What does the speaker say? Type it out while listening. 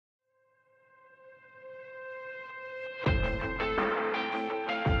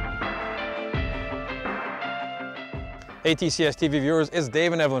ATCS TV viewers, it's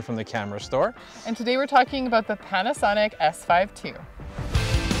Dave and Evelyn from the camera store. And today we're talking about the Panasonic S5 II.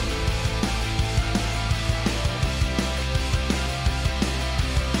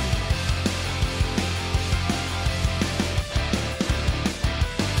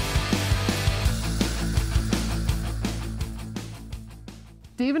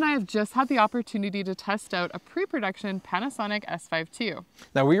 Dave and I have just had the opportunity to test out a pre-production Panasonic S5 II.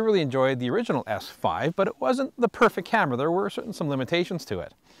 Now, we really enjoyed the original S5, but it wasn't the perfect camera. There were some limitations to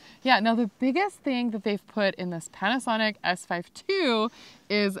it. Yeah, now the biggest thing that they've put in this Panasonic S5 II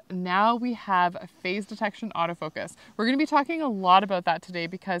is now we have a phase detection autofocus. We're going to be talking a lot about that today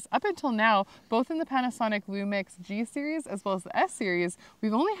because up until now, both in the Panasonic Lumix G series as well as the S series,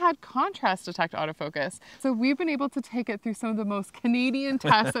 we've only had contrast detect autofocus. So we've been able to take it through some of the most Canadian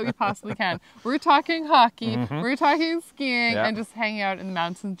tests that we possibly can. We're talking hockey, we're talking skiing, and just hanging out in the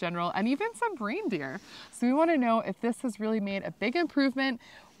mountains in general, and even some reindeer. So we want to know if this has really made a big improvement,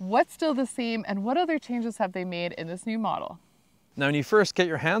 what's still the same, and what other changes have they made in this new model. Now, when you first get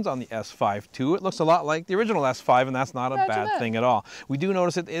your hands on the S5 II, it looks a lot like the original S5, and that's not a bad thing at all. We do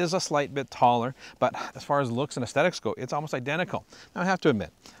notice it is a slight bit taller, but as far as looks and aesthetics go, it's almost identical. Now, I have to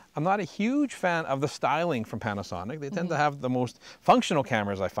admit, I'm not a huge fan of the styling from Panasonic. They tend to have the most functional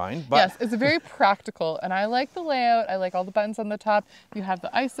cameras, I find. But yes, it's very practical, and I like the layout. I like all the buttons on the top. You have the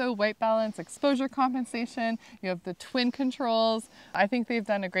ISO, white balance, exposure compensation. You have the twin controls. I think they've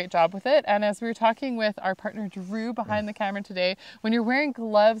done a great job with it. And as we were talking with our partner Drew behind the camera today, when you're wearing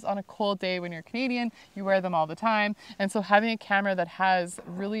gloves on a cold day when you're Canadian, you wear them all the time. And so having a camera that has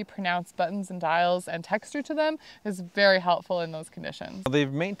really pronounced buttons and dials and texture to them is very helpful in those conditions.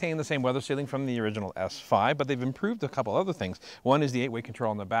 They've maintained the same weather sealing from the original S5, but they've improved a couple other things. One is the 8-way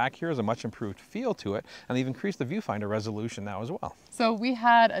control on the back here is a much improved feel to it, and they've increased the viewfinder resolution now as well. So we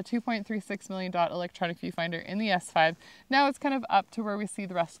had a 2.36 million dot electronic viewfinder in the S5. Now it's kind of up to where we see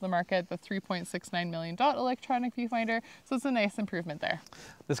the rest of the market, the 3.69 million dot electronic viewfinder. So it's a nice improvement there.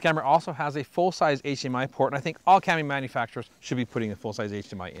 This camera also has a full-size HDMI port, and I think all camera manufacturers should be putting a full-size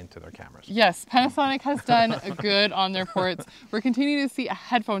HDMI into their cameras. Yes, Panasonic has done good on their ports. We're continuing to see a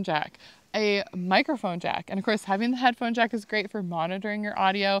headphone jack, a microphone jack, and of course having the headphone jack is great for monitoring your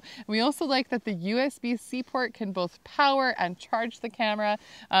audio. And we also like that the USB-C port can both power and charge the camera,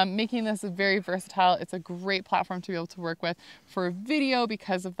 making this very versatile. It's a great platform to be able to work with for video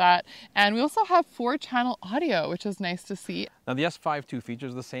because of that. And we also have 4-channel audio, which is nice to see. Now, the S5 II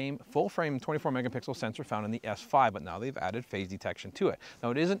features the same full-frame 24-megapixel sensor found in the S5, but now they've added phase detection to it. Now,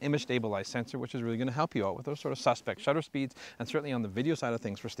 it is an image stabilized sensor, which is really going to help you out with those sort of suspect shutter speeds, and certainly on the video side of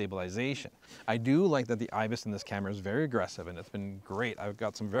things for stabilization. I do like that the IBIS in this camera is very aggressive, and it's been great. I've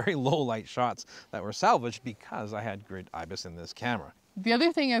got some very low light shots that were salvaged because I had great IBIS in this camera. The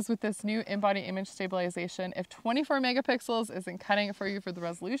other thing is with this new in-body image stabilization, if 24 megapixels isn't cutting it for you for the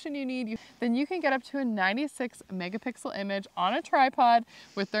resolution you need, then you can get up to a 96 megapixel image on a tripod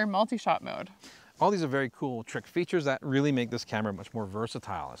with their multi-shot mode. All these are very cool trick features that really make this camera much more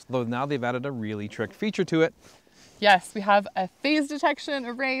versatile. Though now they've added a really trick feature to it. Yes, we have a phase detection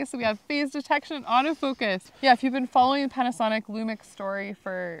array, so we have phase detection autofocus. Yeah, if you've been following the Panasonic Lumix story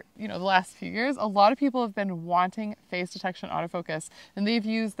for, the last few years, a lot of people have been wanting phase detection autofocus, and they've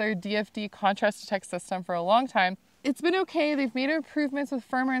used their DFD contrast detect system for a long time. It's been okay. They've made improvements with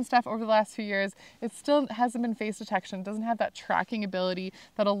firmware and stuff over the last few years. It still hasn't been phase detection. It doesn't have that tracking ability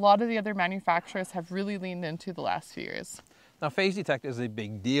that a lot of the other manufacturers have really leaned into the last few years. Now, phase detect is a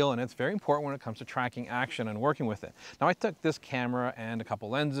big deal, and it's very important when it comes to tracking action and working with it. Now, I took this camera and a couple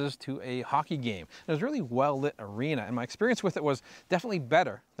lenses to a hockey game. It was a really well-lit arena, and my experience with it was definitely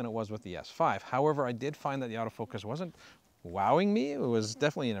better than it was with the S5. However, I did find that the autofocus wasn't wowing me. It was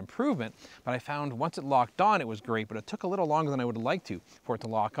definitely an improvement, but I found once it locked on, it was great, but it took a little longer than I would have liked to for it to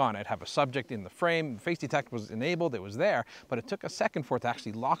lock on. I'd have a subject in the frame, face detect was enabled, it was there, but it took a second for it to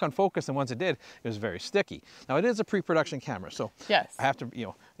actually lock on focus, and once it did, it was very sticky. Now, it is a pre-production camera, so yes, I have to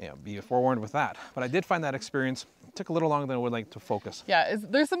be forewarned with that, but I did find that experience took a little longer than I would like to focus. Yeah,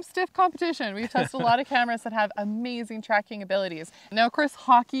 there's some stiff competition. We've tested a lot of cameras that have amazing tracking abilities. Now, of course,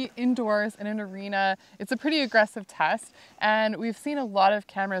 hockey indoors in an arena, it's a pretty aggressive test. And we've seen a lot of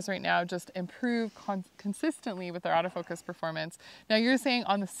cameras right now just improve consistently with their autofocus performance. Now, you're saying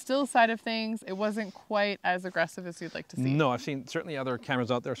on the still side of things, it wasn't quite as aggressive as you'd like to see. No, I've seen certainly other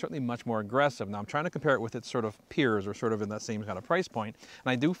cameras out there, certainly much more aggressive. Now, I'm trying to compare it with its sort of peers or sort of in that same kind of price point.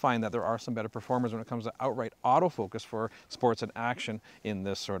 And I do find that there are some better performers when it comes to outright autofocus for sports and action in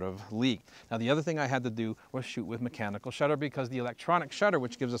this sort of league. Now, the other thing I had to do was shoot with mechanical shutter because the electronic shutter,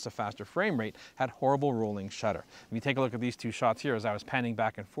 which gives us a faster frame rate, had horrible rolling shutter. If you take a look at these these two shots here, as I was panning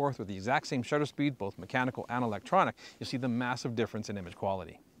back and forth with the exact same shutter speed, both mechanical and electronic, you see the massive difference in image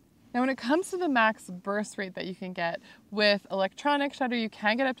quality. Now, when it comes to the max burst rate that you can get with electronic shutter, you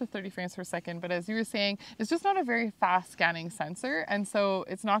can get up to 30 frames per second, but as you were saying, it's just not a very fast scanning sensor, and so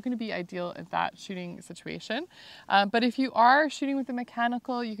it's not going to be ideal in that shooting situation. But if you are shooting with the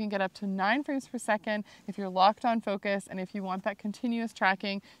mechanical, you can get up to 9 frames per second if you're locked on focus, and if you want that continuous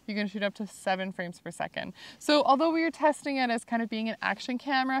tracking, you can shoot up to 7 frames per second. So although we are testing it as kind of being an action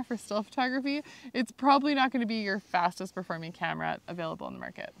camera for still photography, it's probably not going to be your fastest performing camera available in the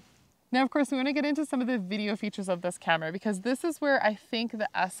market. Now, of course, we want to get into some of the video features of this camera, because this is where I think the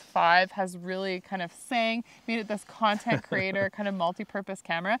S5 has really kind of made it this content creator, kind of multi-purpose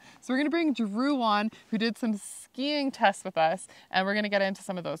camera. So we're going to bring Drew on, who did some skiing tests with us, and we're going to get into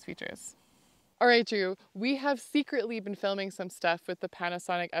some of those features. All right, Drew, we have secretly been filming some stuff with the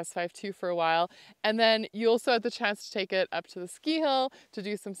Panasonic S5 II for a while, and then you also had the chance to take it up to the ski hill to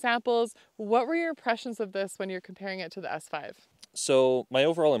do some samples. What were your impressions of this when you're comparing it to the S5? So my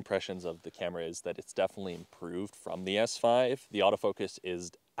overall impressions of the camera is that it's definitely improved from the S5. The autofocus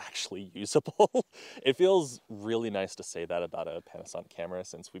is actually usable. It feels really nice to say that about a Panasonic camera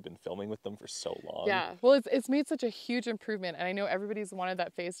since we've been filming with them for so long. Yeah, well, it's made such a huge improvement, and I know everybody's wanted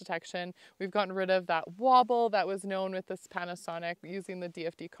that phase detection. We've gotten rid of that wobble that was known with this Panasonic using the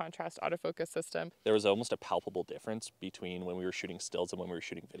DFD contrast autofocus system. There was almost a palpable difference between when we were shooting stills and when we were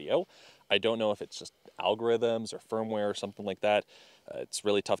shooting video. I don't know if it's just algorithms or firmware or something like that. It's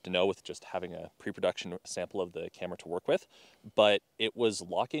really tough to know with just having a pre-production sample of the camera to work with, but it was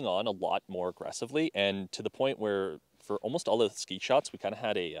locking on a lot more aggressively, and to the point where for almost all of the ski shots we kind of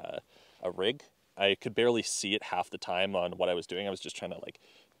had a rig. I could barely see it half the time on what I was doing. I was just trying to like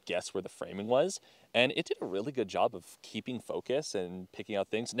guess where the framing was, and it did a really good job of keeping focus and picking out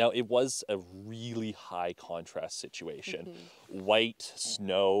things. Now, it was a really high contrast situation. White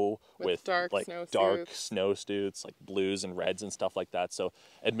snow with dark like snow dark suits. snow suits, like blues and reds and stuff like that. So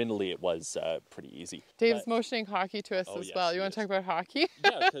admittedly, it was pretty easy. Dave's motioning hockey to us as yes, well. You want to talk about hockey?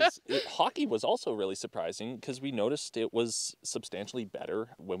 Yeah, because hockey was also really surprising because we noticed it was substantially better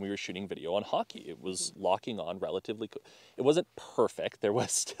when we were shooting video on hockey. It was locking on relatively. It wasn't perfect. There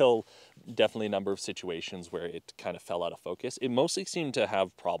was still definitely a number of situations where it kind of fell out of focus. It mostly seemed to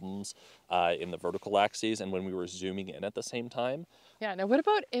have problems in the vertical axes and when we were zooming in at the same time. Yeah, now what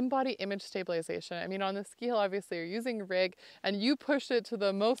about in-body image stabilization? I mean, on the ski hill, obviously, you're using a rig, and you pushed it to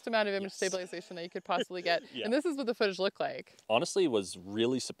the most amount of image stabilization that you could possibly get. Yeah. And this is what the footage looked like. Honestly, it was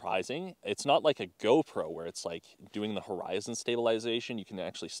really surprising. It's not like a GoPro where it's like doing the horizon stabilization. You can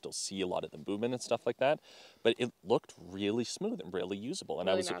actually still see a lot of the movement and stuff like that. But it looked really smooth and really usable. And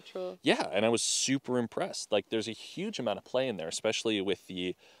Really natural. Yeah, and I was super impressed. Like, there's a huge amount of play in there, especially with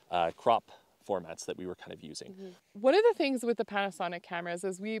the crop formats that we were kind of using. One of the things with the Panasonic cameras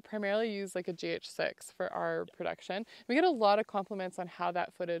is we primarily use like a GH6 for our production. We get a lot of compliments on how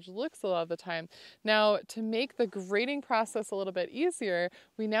that footage looks a lot of the time. Now, to make the grading process a little bit easier,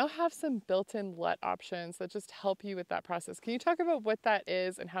 we now have some built-in LUT options that just help you with that process. Can you talk about what that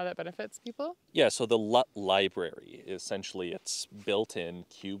is and how that benefits people? Yeah, so the LUT library, essentially it's built-in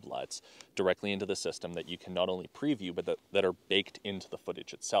cube LUTs directly into the system that you can not only preview, but that are baked into the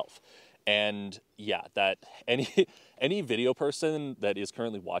footage itself. And yeah, that any video person that is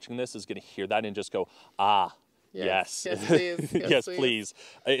currently watching this is going to hear that and just go, ah, yes, yes, please, yes, please.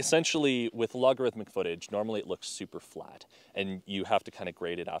 Essentially, with logarithmic footage, normally it looks super flat, and you have to kind of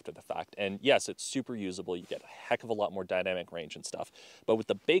grade it after the fact. And yes, it's super usable. You get a heck of a lot more dynamic range and stuff. But with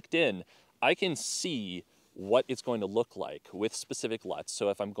the baked in, I can see what it's going to look like with specific LUTs. So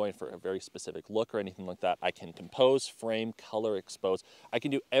if I'm going for a very specific look or anything like that, I can compose, frame, color, expose. I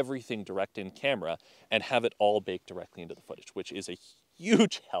can do everything direct in camera and have it all baked directly into the footage, which is a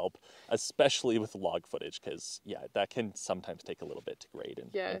huge help, especially with log footage, because yeah, that can sometimes take a little bit to grade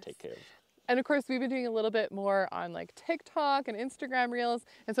and take care of. And of course, we've been doing a little bit more on like TikTok and Instagram Reels.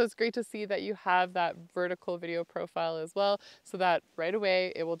 And so it's great to see that you have that vertical video profile as well, so that right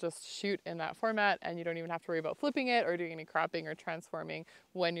away it will just shoot in that format and you don't even have to worry about flipping it or doing any cropping or transforming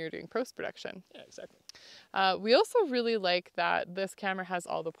when you're doing post-production. Yeah, exactly. We also really like that this camera has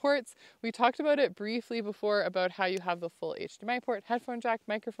all the ports. We talked about it briefly before about how you have the full HDMI port, headphone jack,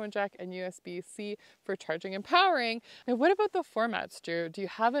 microphone jack, and USB-C for charging and powering. And what about the formats, Drew? Do you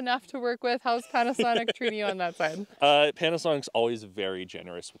have enough to work with? How's Panasonic treating you on that side? Panasonic's always very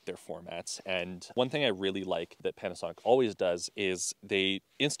generous with their formats. And one thing I really like that Panasonic always does is they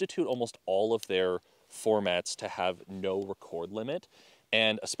institute almost all of their formats to have no record limit.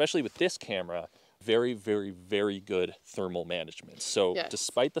 And especially with this camera, very, very, very good thermal management. So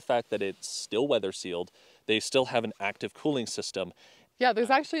despite the fact that it's still weather sealed, they still have an active cooling system. Yeah,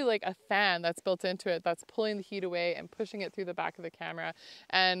 there's actually like a fan that's built into it that's pulling the heat away and pushing it through the back of the camera.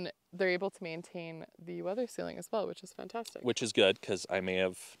 And they're able to maintain the weather sealing as well, which is fantastic. Which is good, because I may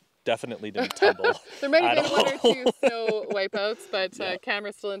have definitely didn't tumble. There might have been one or two snow wipeouts, but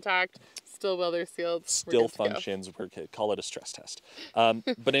camera's still intact, still weather sealed. Still functions. We call it a stress test.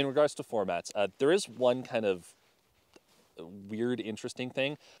 But in regards to formats, there is one kind of weird, interesting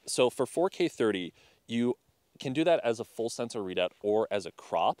thing. So for 4K 30, you can do that as a full sensor readout or as a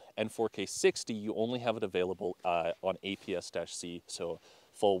crop, and 4K 60 you only have it available on APS-C, so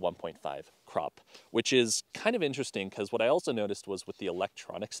full 1.5 crop, which is kind of interesting, because what I also noticed was with the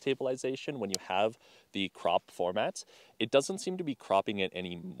electronic stabilization, when you have the crop formats, it doesn't seem to be cropping it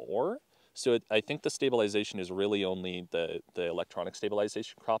anymore. So I think the stabilization is really only, the electronic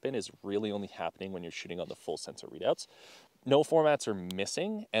stabilization crop in is really only happening when you're shooting on the full sensor readouts. No formats are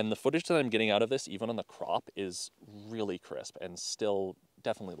missing, and the footage that I'm getting out of this, even on the crop, is really crisp and still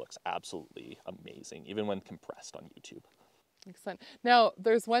definitely looks absolutely amazing, even when compressed on YouTube. Excellent. Now,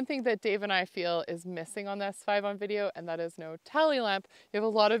 there's one thing that Dave and I feel is missing on the S5 on video, and that is no tally lamp. You have a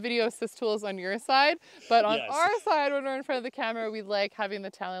lot of video assist tools on your side, but on our side, when we're in front of the camera, we like having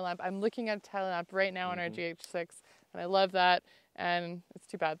the tally lamp. I'm looking at a tally lamp right now on our GH6, and I love that, and it's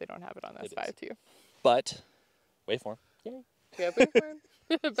too bad they don't have it on the S5 too. But, waveform. Yay. We have waveform.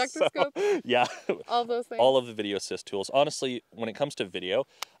 Vector scope. Yeah. All those things. All of the video assist tools. Honestly, when it comes to video,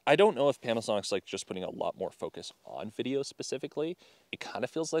 I don't know if Panasonic's like just putting a lot more focus on video specifically. It kind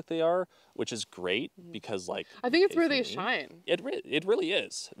of feels like they are, which is great, because like, I think it's where they shine. It really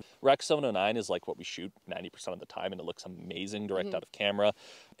is. Rec 709 is like what we shoot 90% of the time, and it looks amazing direct out of camera.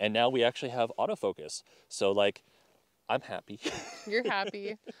 And now we actually have autofocus. So like, I'm happy. You're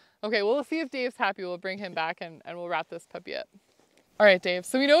happy. Okay, well, we'll see if Dave's happy. We'll bring him back and we'll wrap this puppy up. All right, Dave.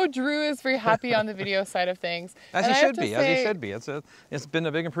 So we know Drew is very happy on the video side of things. As he should be. It's been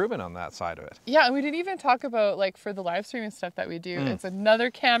a big improvement on that side of it. Yeah, and we didn't even talk about, like, for the live streaming stuff that we do, it's another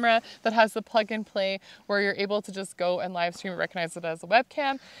camera that has the plug and play where you're able to just go and live stream, recognize it as a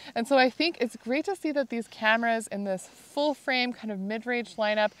webcam. And so I think it's great to see that these cameras in this full frame kind of mid-range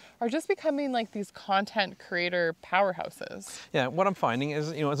lineup are just becoming like these content creator powerhouses. Yeah, what I'm finding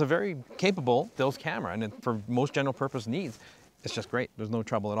is, it's a very capable stills camera, and for most general purpose needs, it's just great. There's no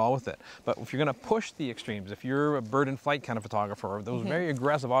trouble at all with it. But if you're going to push the extremes, if you're a bird in flight kind of photographer, or those very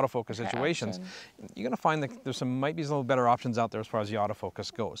aggressive autofocus situations, you're going to find that there might be some little better options out there as far as the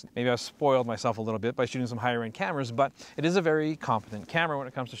autofocus goes. Maybe I've spoiled myself a little bit by shooting some higher end cameras, but it is a very competent camera when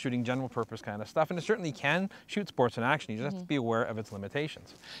it comes to shooting general purpose kind of stuff, and it certainly can shoot sports in action. You just have to be aware of its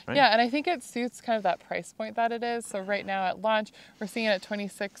limitations. Right? Yeah, and I think it suits kind of that price point that it is. So right now at launch, we're seeing it at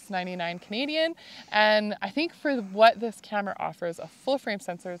 $26.99 Canadian, and I think for what this camera offers, a full frame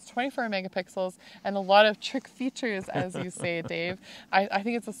sensor, it's 24 megapixels, and a lot of trick features, as you say, Dave. I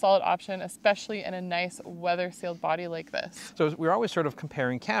think it's a solid option, especially in a nice weather sealed body like this. So we're always sort of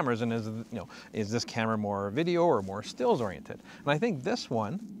comparing cameras, and is this camera more video or more stills oriented? And I think this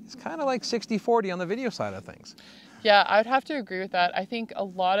one is kind of like 60-40 on the video side of things. Yeah, I would have to agree with that. I think a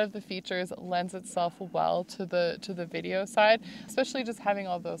lot of the features lends itself well to the video side, especially just having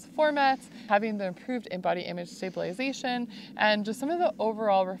all those formats, having the improved in-body image stabilization, and just some of the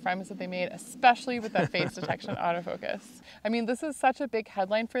overall refinements that they made, especially with that face detection autofocus. I mean, this is such a big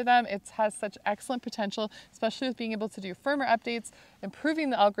headline for them. It has such excellent potential, especially with being able to do firmware updates,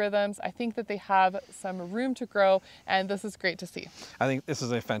 improving the algorithms. I think that they have some room to grow, and this is great to see. I think this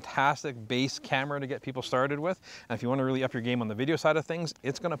is a fantastic base camera to get people started with. And if you want to really up your game on the video side of things,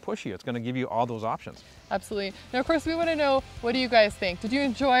 it's going to push you. It's going to give you all those options. Absolutely. Now, of course, we want to know, what do you guys think? Did you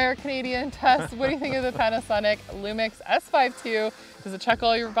enjoy our Canadian test? What do you think of the Panasonic Lumix S5 II? Does it check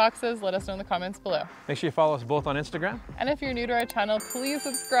all your boxes? Let us know in the comments below. Make sure you follow us both on Instagram. And if you're new to our channel, please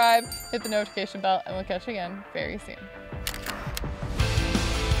subscribe, hit the notification bell, and we'll catch you again very soon.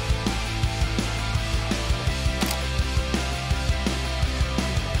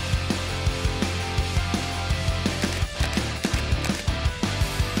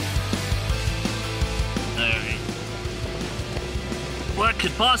 What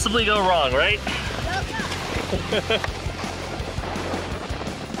could possibly go wrong, right?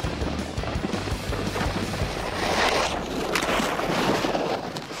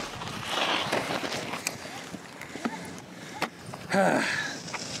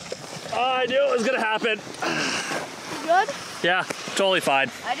 Oh, I knew it was gonna happen. You good? Yeah, totally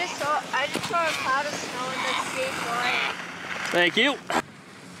fine. I just saw a cloud of snow in the skate line. Thank you.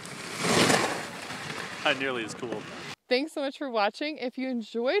 Not nearly as cool. Thanks so much for watching. If you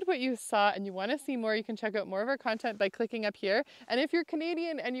enjoyed what you saw and you want to see more, you can check out more of our content by clicking up here. And if you're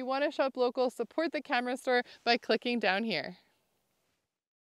Canadian and you want to shop local, support the camera store by clicking down here.